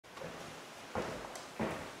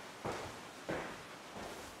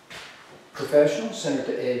Professional Center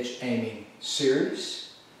to Edge Aiming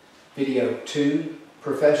Series, Video 2,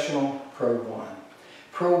 Professional Pro 1.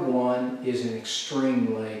 Pro 1 is an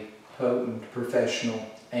extremely potent professional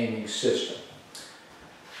aiming system.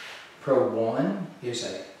 Pro 1 is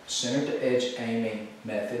a center to edge aiming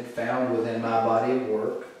method found within my body of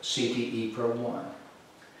work, CTE Pro 1.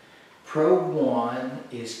 Pro 1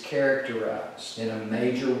 is characterized in a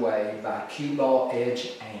major way by cue ball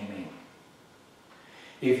edge aiming.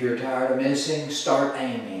 If you're tired of missing, start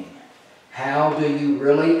aiming. How do you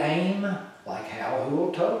really aim? Like Hal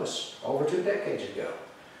Houle told us over 2 decades ago.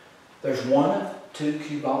 There's one of 2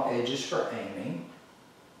 cue ball edges for aiming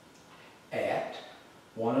at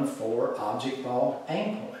 1 of 4 object ball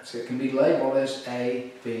aim points. It can be labeled as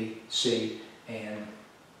A, B, C, and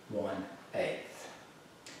 1/8.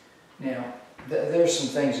 Now, there's some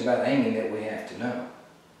things about aiming that we have to know.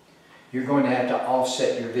 You're going to have to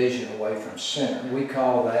offset your vision away from center. We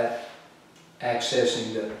call that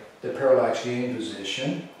accessing the parallax viewing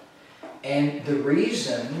position. And the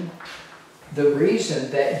reason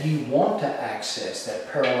that you want to access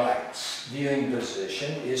that parallax viewing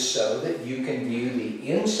position is so that you can view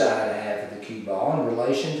the inside half of the cue ball in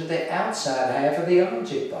relation to the outside half of the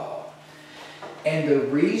object ball. And the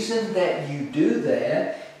reason that you do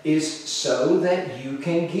that is so that you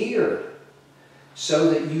can gear.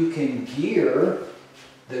 So that you can gear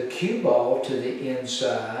the cue ball to the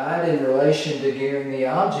inside in relation to gearing the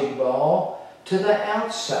object ball to the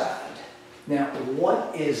outside. Now,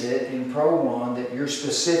 what is it in Pro 1 that you're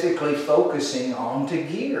specifically focusing on to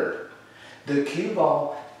gear? The cue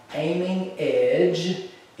ball aiming edge,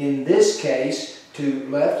 in this case, to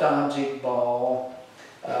left object ball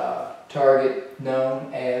target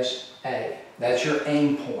known as A. That's your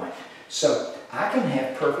aim point. So I can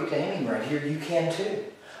have perfect aiming right here. You can too.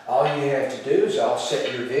 All you have to do is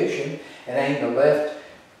offset your vision and aim the left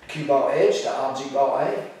cue ball edge to object ball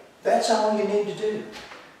A. That's all you need to do.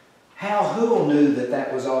 Hal Houle knew that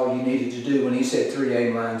that was all you needed to do when he said 3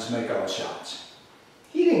 aim lines make all shots.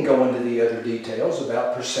 He didn't go into the other details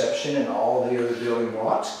about perception and all the other building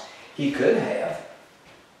blocks. He could have,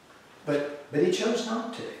 but he chose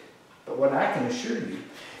not to. But what I can assure you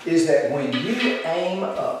is that when you aim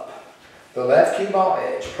up the left cue ball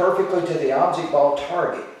edge perfectly to the object ball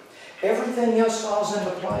target, everything else falls into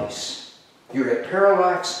place. You're at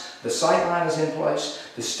parallax, the sight line is in place,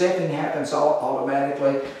 the stepping happens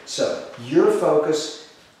automatically. So your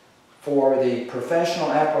focus for the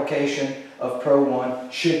professional application of Pro 1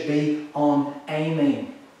 should be on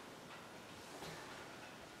aiming.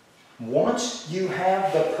 Once you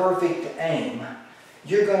have the perfect aim,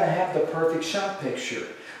 you're going to have the perfect shot picture.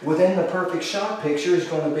 Within the perfect shot picture is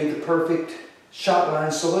going to be the perfect shot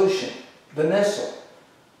line solution, the missile.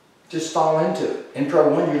 Just fall into it. In Pro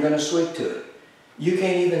 1, you're going to sweep to it. You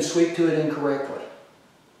can't even sweep to it incorrectly.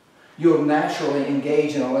 You'll naturally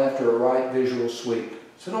engage in a left or a right visual sweep.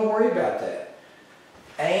 So don't worry about that.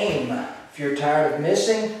 Aim. If you're tired of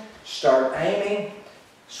missing, start aiming,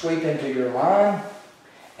 sweep into your line,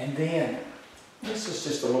 and then, this is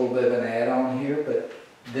just a little bit of an add-on here, but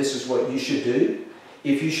this is what you should do.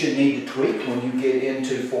 If you should need to tweak when you get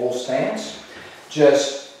into full stance,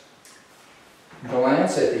 just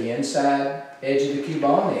glance at the inside edge of the cue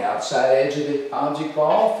ball and the outside edge of the object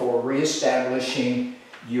ball for reestablishing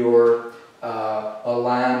your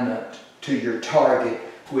alignment to your target,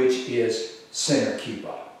 which is center cue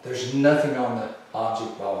ball. There's nothing on the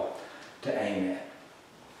object ball to aim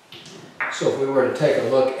at. So if we were to take a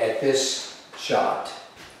look at this shot,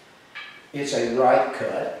 it's a right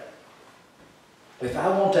cut. If I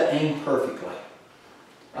want to aim perfectly,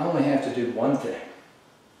 I only have to do one thing.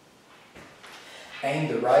 Aim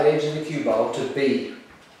the right edge of the cue ball to B.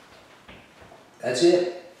 That's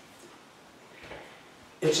it.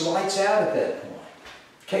 It's lights out at that point.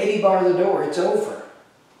 Katie bar the door, it's over.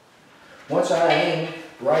 Once I aim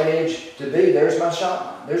right edge to B, there's my shot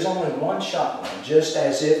line. There's only one shot line, just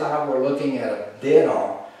as if I were looking at a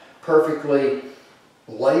dead-on, perfectly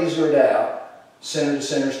lasered out, center to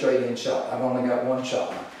center straight in shot. I've only got one shot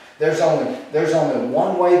line. There's only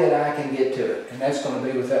one way that I can get to it, and that's going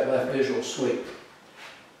to be with that left visual sweep.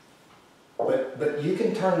 But you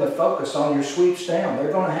can turn the focus on your sweeps down.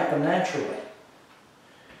 They're going to happen naturally.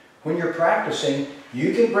 When you're practicing,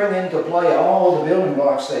 you can bring into play all the building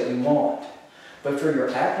blocks that you want. But for your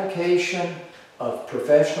application of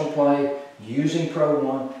professional play using Pro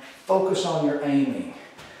 1, focus on your aiming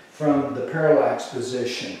from the parallax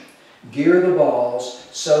position. Gear the balls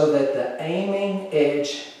so that the aiming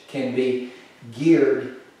edge can be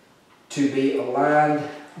geared to be aligned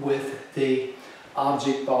with the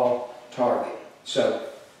object ball target. So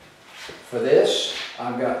For this,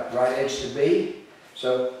 I've got right edge to B.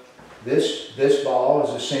 So this ball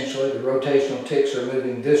is essentially, the rotational ticks are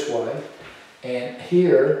moving this way. And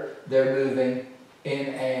here, they're moving in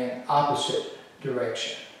an opposite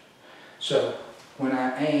direction. So when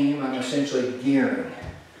I aim, I'm essentially gearing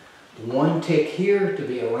one tick here to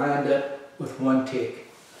be aligned up with one tick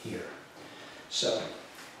here. So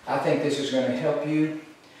I think this is going to help you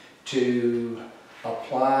to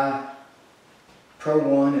apply Pro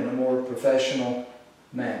 1 in a more professional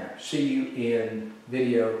manner. See you in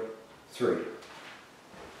video 3.